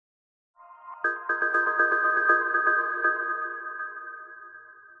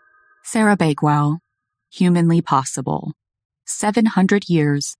Sarah Bakewell, Humanly Possible, 700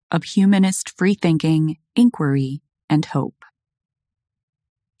 Years of Humanist Freethinking, Inquiry, and Hope.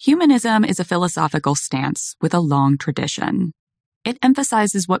 Humanism is a philosophical stance with a long tradition. It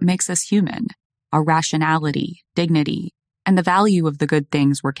emphasizes what makes us human, our rationality, dignity, and the value of the good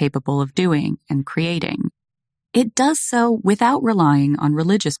things we're capable of doing and creating. It does so without relying on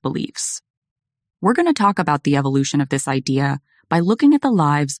religious beliefs. We're going to talk about the evolution of this idea by looking at the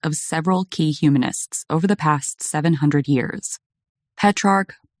lives of several key humanists over the past 700 years.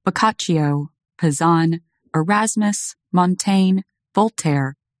 Petrarch, Boccaccio, Pizan, Erasmus, Montaigne,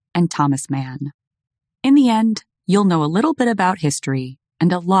 Voltaire, and Thomas Mann. In the end, you'll know a little bit about history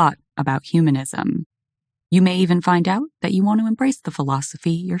and a lot about humanism. You may even find out that you want to embrace the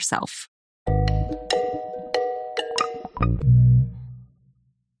philosophy yourself.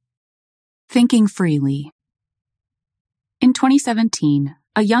 Thinking freely. In 2017,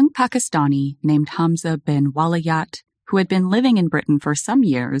 a young Pakistani named Hamza bin Walayat, who had been living in Britain for some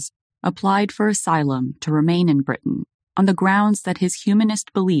years, applied for asylum to remain in Britain on the grounds that his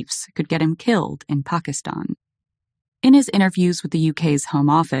humanist beliefs could get him killed in Pakistan. In his interviews with the UK's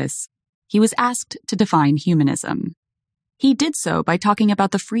Home Office, he was asked to define humanism. He did so by talking about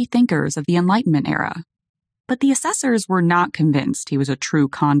the free thinkers of the Enlightenment era. But the assessors were not convinced he was a true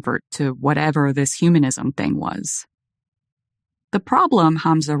convert to whatever this humanism thing was. The problem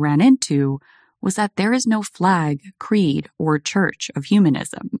Hamza ran into was that there is no flag, creed, or church of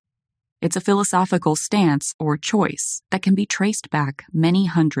humanism. It's a philosophical stance or choice that can be traced back many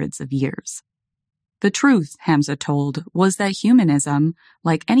hundreds of years. The truth, Hamza told, was that humanism,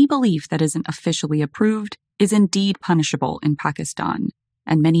 like any belief that isn't officially approved, is indeed punishable in Pakistan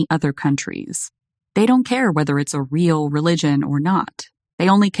and many other countries. They don't care whether it's a real religion or not. They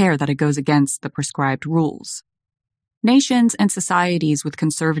only care that it goes against the prescribed rules. Nations and societies with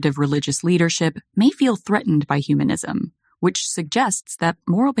conservative religious leadership may feel threatened by humanism, which suggests that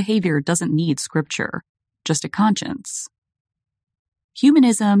moral behavior doesn't need scripture, just a conscience.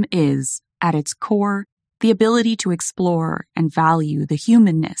 Humanism is, at its core, the ability to explore and value the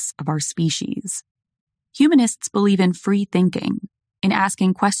humanness of our species. Humanists believe in free thinking, in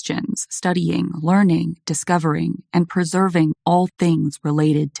asking questions, studying, learning, discovering, and preserving all things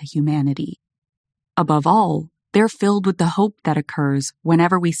related to humanity. Above all, they're filled with the hope that occurs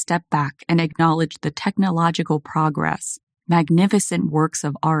whenever we step back and acknowledge the technological progress, magnificent works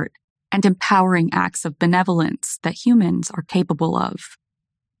of art, and empowering acts of benevolence that humans are capable of.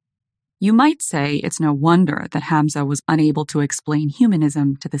 You might say it's no wonder that Hamza was unable to explain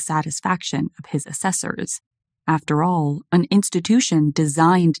humanism to the satisfaction of his assessors. After all, an institution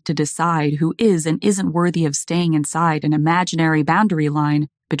designed to decide who is and isn't worthy of staying inside an imaginary boundary line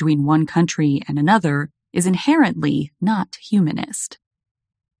between one country and another is inherently not humanist.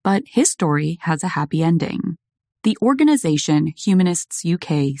 But his story has a happy ending. The organization Humanists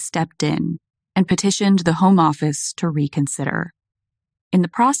UK stepped in and petitioned the Home Office to reconsider. In the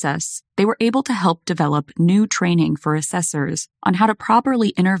process, they were able to help develop new training for assessors on how to properly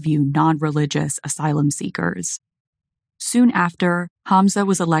interview non-religious asylum seekers. Soon after, Hamza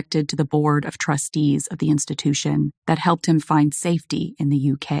was elected to the board of trustees of the institution that helped him find safety in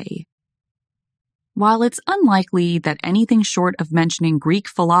the UK. While it's unlikely that anything short of mentioning Greek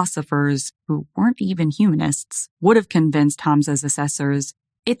philosophers, who weren't even humanists, would have convinced Hamza's assessors,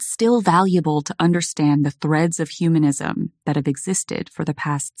 it's still valuable to understand the threads of humanism that have existed for the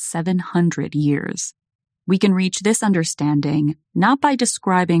past 700 years. We can reach this understanding not by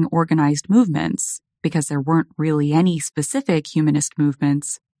describing organized movements, because there weren't really any specific humanist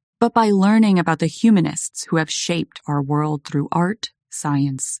movements, but by learning about the humanists who have shaped our world through art,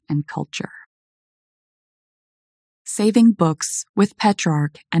 science, and culture. Saving Books with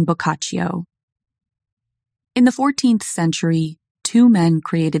Petrarch and Boccaccio. In the 14th century, two men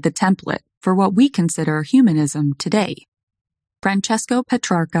created the template for what we consider humanism today. Francesco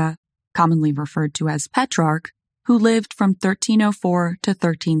Petrarca, commonly referred to as Petrarch, who lived from 1304 to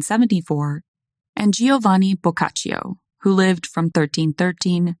 1374, and Giovanni Boccaccio, who lived from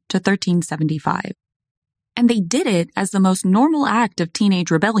 1313 to 1375. And they did it as the most normal act of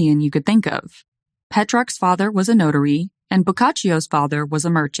teenage rebellion you could think of. Petrarch's father was a notary, and Boccaccio's father was a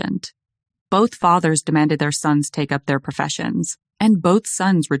merchant. Both fathers demanded their sons take up their professions, and both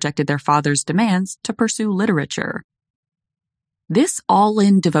sons rejected their father's demands to pursue literature. This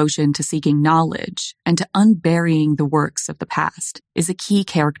all-in devotion to seeking knowledge and to unburying the works of the past is a key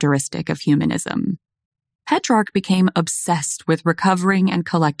characteristic of humanism. Petrarch became obsessed with recovering and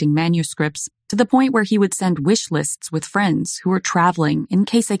collecting manuscripts to the point where he would send wish lists with friends who were traveling in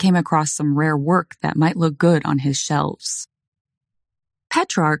case they came across some rare work that might look good on his shelves.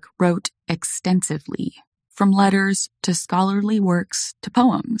 Petrarch wrote extensively, from letters to scholarly works to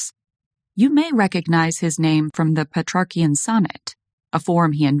poems. You may recognize his name from the Petrarchian sonnet, a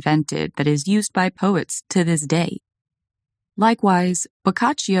form he invented that is used by poets to this day. Likewise,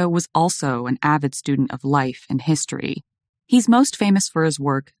 Boccaccio was also an avid student of life and history. He's most famous for his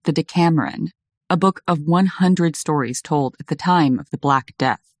work, The Decameron, a book of 100 stories told at the time of the Black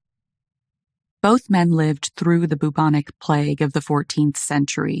Death. Both men lived through the bubonic plague of the 14th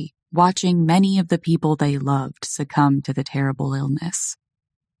century, watching many of the people they loved succumb to the terrible illness.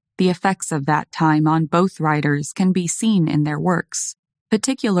 The effects of that time on both writers can be seen in their works,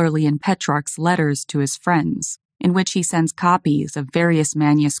 particularly in Petrarch's letters to his friends, in which he sends copies of various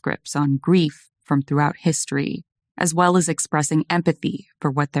manuscripts on grief from throughout history, as well as expressing empathy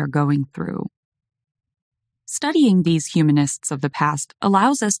for what they're going through. Studying these humanists of the past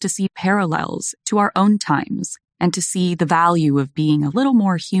allows us to see parallels to our own times and to see the value of being a little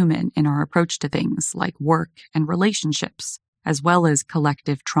more human in our approach to things like work and relationships, as well as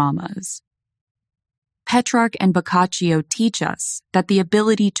collective traumas. Petrarch and Boccaccio teach us that the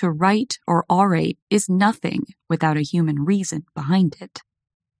ability to write or orate is nothing without a human reason behind it.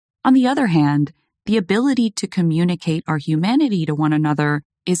 On the other hand, the ability to communicate our humanity to one another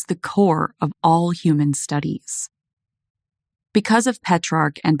is the core of all human studies. Because of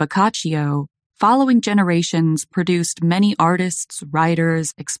Petrarch and Boccaccio, following generations produced many artists,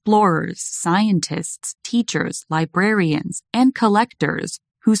 writers, explorers, scientists, teachers, librarians, and collectors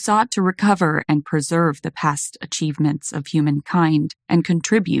who sought to recover and preserve the past achievements of humankind and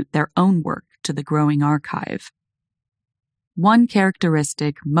contribute their own work to the growing archive. One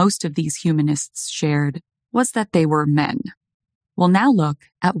characteristic most of these humanists shared was that they were men. We'll now look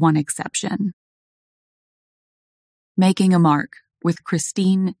at one exception. Making a Mark with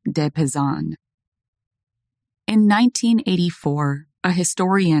Christine de Pizan. In 1984, a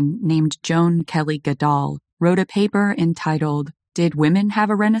historian named Joan Kelly Goodall wrote a paper entitled, "Did Women Have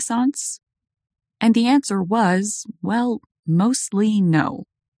a Renaissance?" And the answer was, well, mostly no.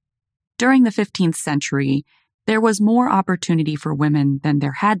 During the 15th century, there was more opportunity for women than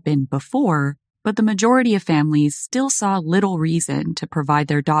there had been before, but the majority of families still saw little reason to provide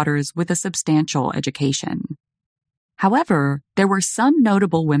their daughters with a substantial education. However, there were some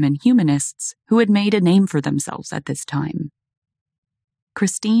notable women humanists who had made a name for themselves at this time.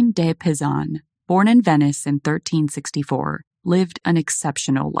 Christine de Pizan, born in Venice in 1364, lived an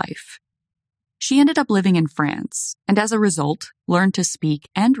exceptional life. She ended up living in France, and as a result, learned to speak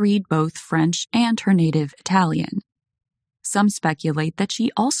and read both French and her native Italian. Some speculate that she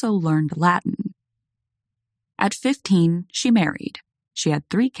also learned Latin. At 15, she married. She had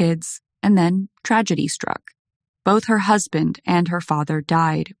 3 kids, and then tragedy struck. Both her husband and her father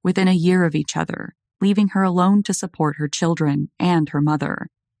died within a year of each other, leaving her alone to support her children and her mother.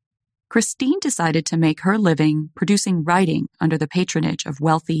 Christine decided to make her living producing writing under the patronage of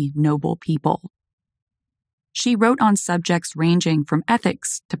wealthy, noble people. She wrote on subjects ranging from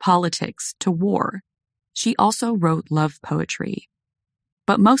ethics to politics to war. She also wrote love poetry.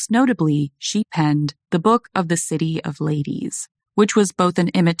 But most notably, she penned The Book of the City of Ladies, which was both an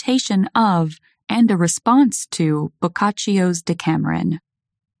imitation of and a response to Boccaccio's Decameron.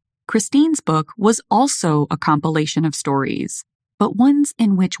 Christine's book was also a compilation of stories, but ones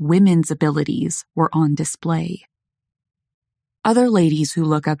in which women's abilities were on display. Other ladies who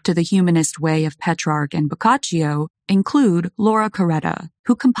look up to the humanist way of Petrarch and Boccaccio include Laura Carretta,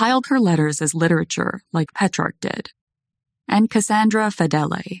 who compiled her letters as literature like Petrarch did, and Cassandra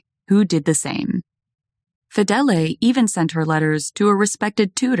Fedele, who did the same. Fedele even sent her letters to a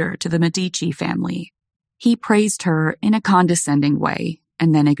respected tutor to the Medici family. He praised her in a condescending way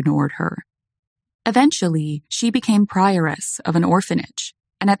and then ignored her. Eventually, she became prioress of an orphanage,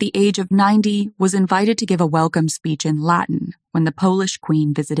 and at the age of 90 was invited to give a welcome speech in Latin when the Polish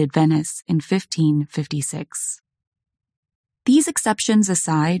queen visited Venice in 1556. These exceptions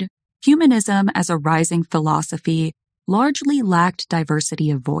aside, humanism as a rising philosophy largely lacked diversity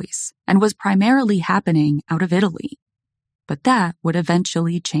of voice and was primarily happening out of Italy. But that would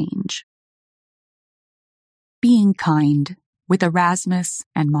eventually change. Being Kind with Erasmus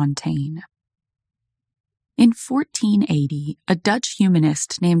and Montaigne. In 1480, a Dutch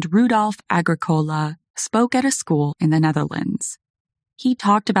humanist named Rudolf Agricola spoke at a school in the Netherlands. He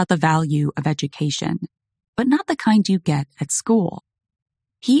talked about the value of education, but not the kind you get at school.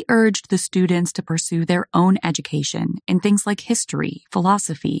 He urged the students to pursue their own education in things like history,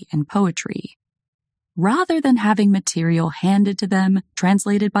 philosophy, and poetry. Rather than having material handed to them,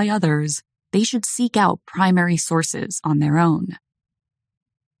 translated by others, they should seek out primary sources on their own.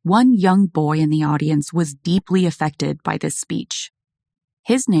 One young boy in the audience was deeply affected by this speech.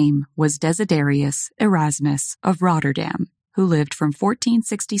 His name was Desiderius Erasmus of Rotterdam, who lived from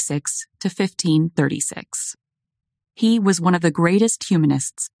 1466 to 1536. He was one of the greatest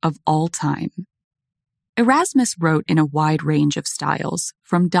humanists of all time. Erasmus wrote in a wide range of styles,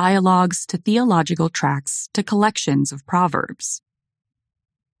 from dialogues to theological tracts to collections of proverbs.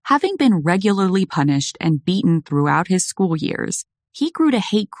 Having been regularly punished and beaten throughout his school years, he grew to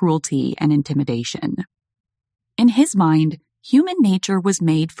hate cruelty and intimidation. In his mind, human nature was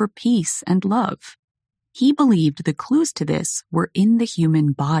made for peace and love. He believed the clues to this were in the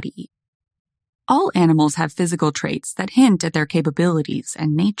human body. All animals have physical traits that hint at their capabilities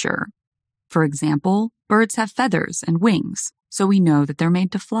and nature. For example, birds have feathers and wings, so we know that they're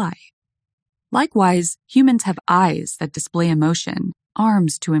made to fly. Likewise, humans have eyes that display emotion,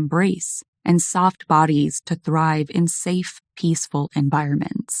 arms to embrace, and soft bodies to thrive in safe, peaceful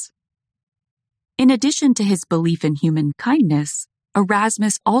environments. In addition to his belief in human kindness,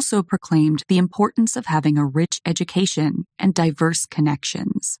 Erasmus also proclaimed the importance of having a rich education and diverse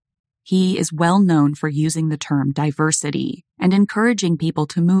connections. He is well known for using the term diversity and encouraging people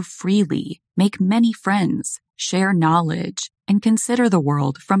to move freely, make many friends, share knowledge, and consider the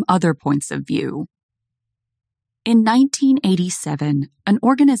world from other points of view. In 1987, an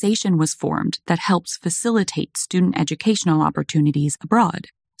organization was formed that helps facilitate student educational opportunities abroad,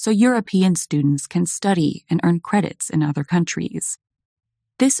 so European students can study and earn credits in other countries.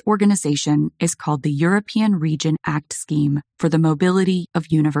 This organization is called the European Region Act Scheme for the Mobility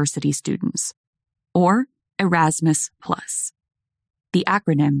of University Students, or Erasmus+. The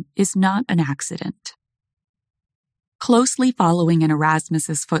acronym is not an accident. Closely following in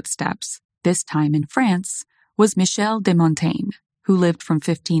Erasmus's footsteps, this time in France, was Michel de Montaigne, who lived from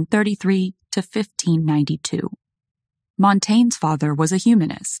 1533 to 1592. Montaigne's father was a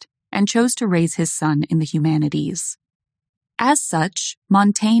humanist and chose to raise his son in the humanities. As such,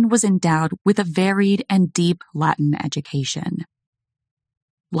 Montaigne was endowed with a varied and deep Latin education.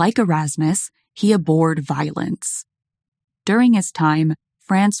 Like Erasmus, he abhorred violence. During his time,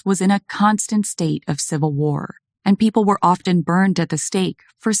 France was in a constant state of civil war, and people were often burned at the stake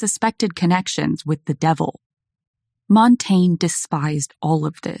for suspected connections with the devil. Montaigne despised all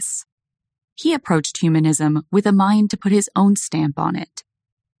of this. He approached humanism with a mind to put his own stamp on it.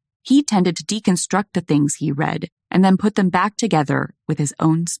 He tended to deconstruct the things he read and then put them back together with his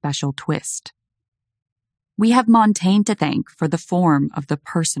own special twist. We have Montaigne to thank for the form of the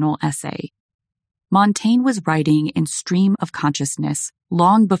personal essay. Montaigne was writing in stream of consciousness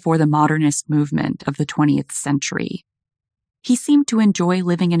long before the modernist movement of the 20th century. He seemed to enjoy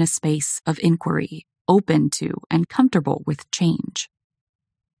living in a space of inquiry, open to and comfortable with change.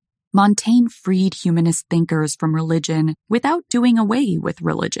 Montaigne freed humanist thinkers from religion without doing away with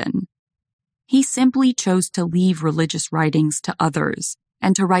religion. He simply chose to leave religious writings to others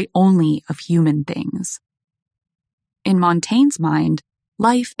and to write only of human things. In Montaigne's mind,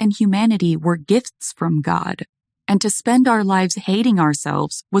 life and humanity were gifts from God, and to spend our lives hating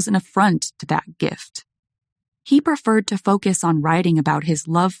ourselves was an affront to that gift. He preferred to focus on writing about his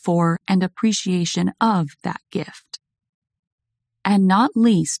love for and appreciation of that gift. And not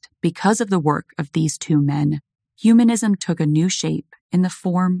least, because of the work of these two men, humanism took a new shape in the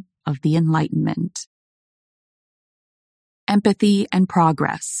form of the Enlightenment. Empathy and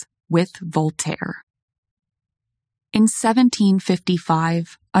Progress with Voltaire. In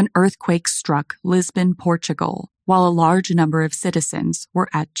 1755, an earthquake struck Lisbon, Portugal, while a large number of citizens were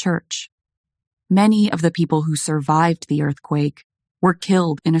at church. Many of the people who survived the earthquake were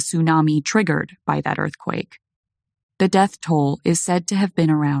killed in a tsunami triggered by that earthquake. The death toll is said to have been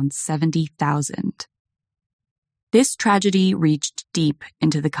around 70,000. This tragedy reached deep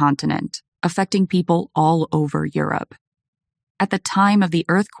into the continent, affecting people all over Europe. At the time of the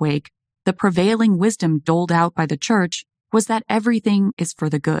earthquake, the prevailing wisdom doled out by the church was that everything is for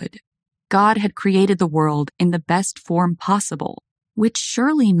the good. God had created the world in the best form possible, which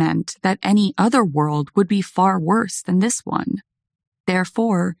surely meant that any other world would be far worse than this one.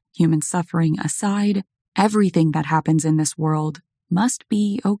 Therefore, human suffering aside, everything that happens in this world must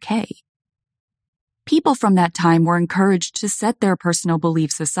be okay. People from that time were encouraged to set their personal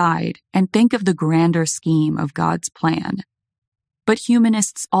beliefs aside and think of the grander scheme of God's plan. But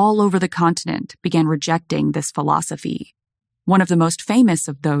humanists all over the continent began rejecting this philosophy. One of the most famous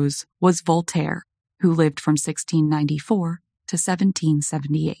of those was Voltaire, who lived from 1694 to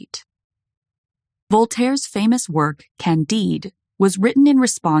 1778. Voltaire's famous work, Candide, was written in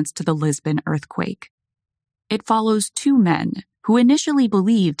response to the Lisbon earthquake. It follows two men who initially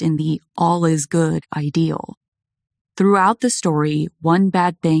believed in the all is good ideal. Throughout the story, one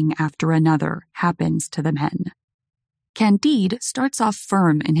bad thing after another happens to the men. Candide starts off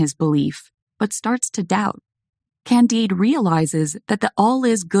firm in his belief, but starts to doubt. Candide realizes that the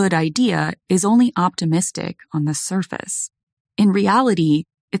all-is-good idea is only optimistic on the surface. In reality,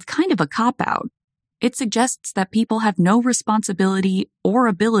 it's kind of a cop-out. It suggests that people have no responsibility or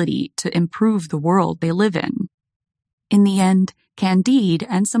ability to improve the world they live in. In the end, Candide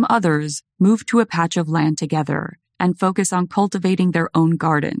and some others move to a patch of land together and focus on cultivating their own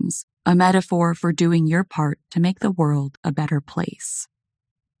gardens, a metaphor for doing your part to make the world a better place.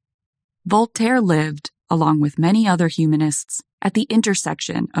 Voltaire lived, along with many other humanists, at the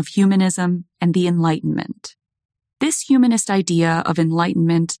intersection of humanism and the Enlightenment. This humanist idea of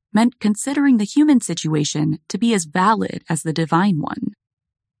enlightenment meant considering the human situation to be as valid as the divine one.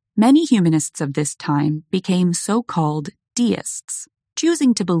 Many humanists of this time became so-called deists,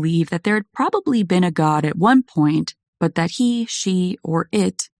 choosing to believe that there had probably been a god at one point, but that he, she, or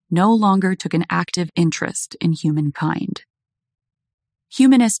it no longer took an active interest in humankind.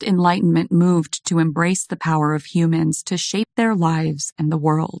 Humanist enlightenment moved to embrace the power of humans to shape their lives and the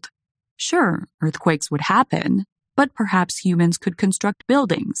world. Sure, earthquakes would happen, but perhaps humans could construct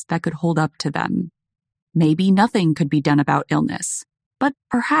buildings that could hold up to them. Maybe nothing could be done about illness, but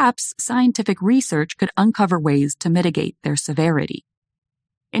perhaps scientific research could uncover ways to mitigate their severity.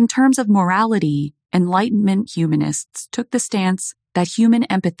 In terms of morality, Enlightenment humanists took the stance that human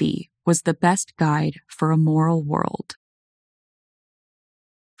empathy was the best guide for a moral world.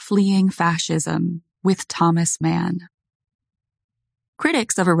 Fleeing Fascism with Thomas Mann.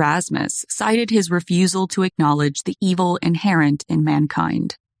 Critics of Erasmus cited his refusal to acknowledge the evil inherent in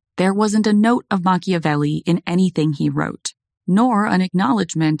mankind. There wasn't a note of Machiavelli in anything he wrote, nor an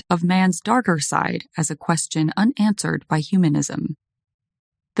acknowledgement of man's darker side as a question unanswered by humanism.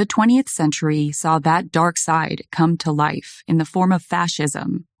 The 20th century saw that dark side come to life in the form of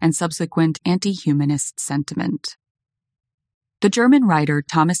fascism and subsequent anti-humanist sentiment. The German writer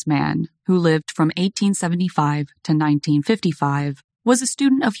Thomas Mann, who lived from 1875 to 1955, was a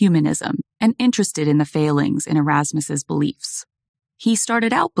student of humanism and interested in the failings in Erasmus's beliefs. He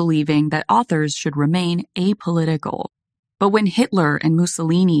started out believing that authors should remain apolitical, but when Hitler and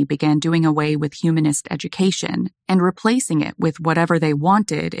Mussolini began doing away with humanist education and replacing it with whatever they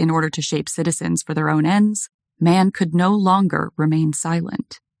wanted in order to shape citizens for their own ends, Mann could no longer remain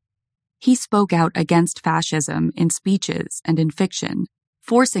silent. He spoke out against fascism in speeches and in fiction,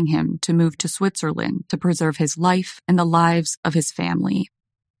 forcing him to move to Switzerland to preserve his life and the lives of his family.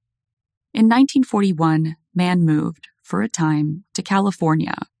 In 1941, Mann moved, for a time, to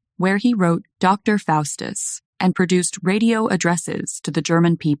California, where he wrote Dr. Faustus and produced radio addresses to the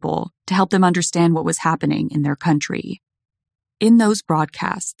German people to help them understand what was happening in their country. In those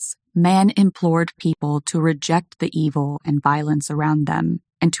broadcasts, Mann implored people to reject the evil and violence around them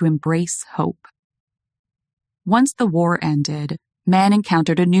and to embrace hope. Once the war ended, Mann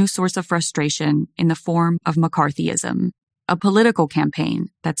encountered a new source of frustration in the form of McCarthyism, a political campaign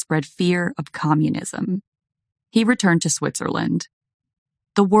that spread fear of communism. He returned to Switzerland.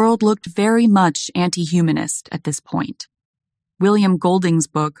 The world looked very much anti-humanist at this point. William Golding's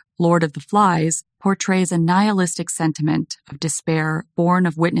book, Lord of the Flies, portrays a nihilistic sentiment of despair born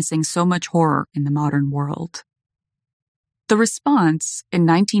of witnessing so much horror in the modern world. The response, in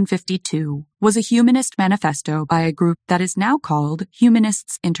 1952, was a humanist manifesto by a group that is now called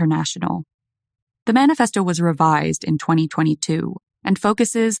Humanists International. The manifesto was revised in 2022 and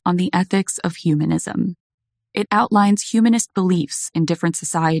focuses on the ethics of humanism. It outlines humanist beliefs in different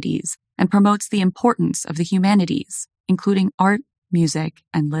societies and promotes the importance of the humanities, including art, music,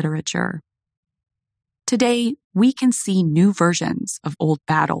 and literature. Today, we can see new versions of old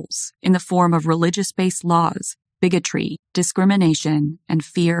battles in the form of religious-based laws, bigotry, discrimination, and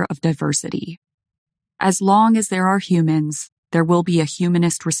fear of diversity. As long as there are humans, there will be a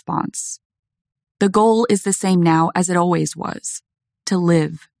humanist response. The goal is the same now as it always was: to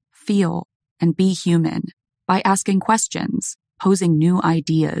live, feel, and be human by asking questions, posing new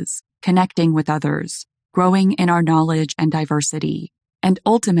ideas, connecting with others, growing in our knowledge and diversity, and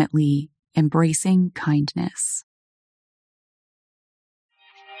ultimately embracing kindness.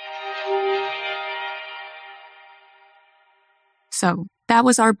 So, that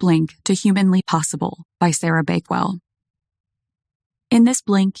was our blink to Humanly Possible by Sarah Bakewell. In this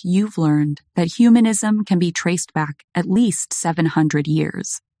blink, you've learned that humanism can be traced back at least 700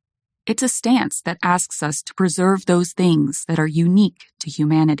 years. It's a stance that asks us to preserve those things that are unique to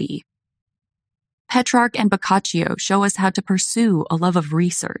humanity. Petrarch and Boccaccio show us how to pursue a love of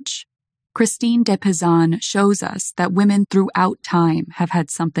research. Christine de Pizan shows us that women throughout time have had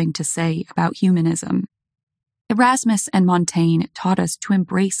something to say about humanism. Erasmus and Montaigne taught us to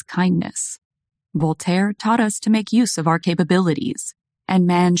embrace kindness. Voltaire taught us to make use of our capabilities, and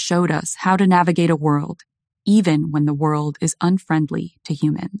man showed us how to navigate a world, even when the world is unfriendly to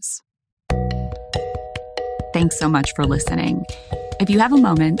humans. Thanks so much for listening. If you have a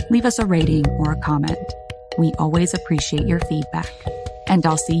moment, leave us a rating or a comment. We always appreciate your feedback. And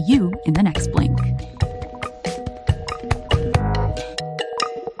I'll see you in the next Blink.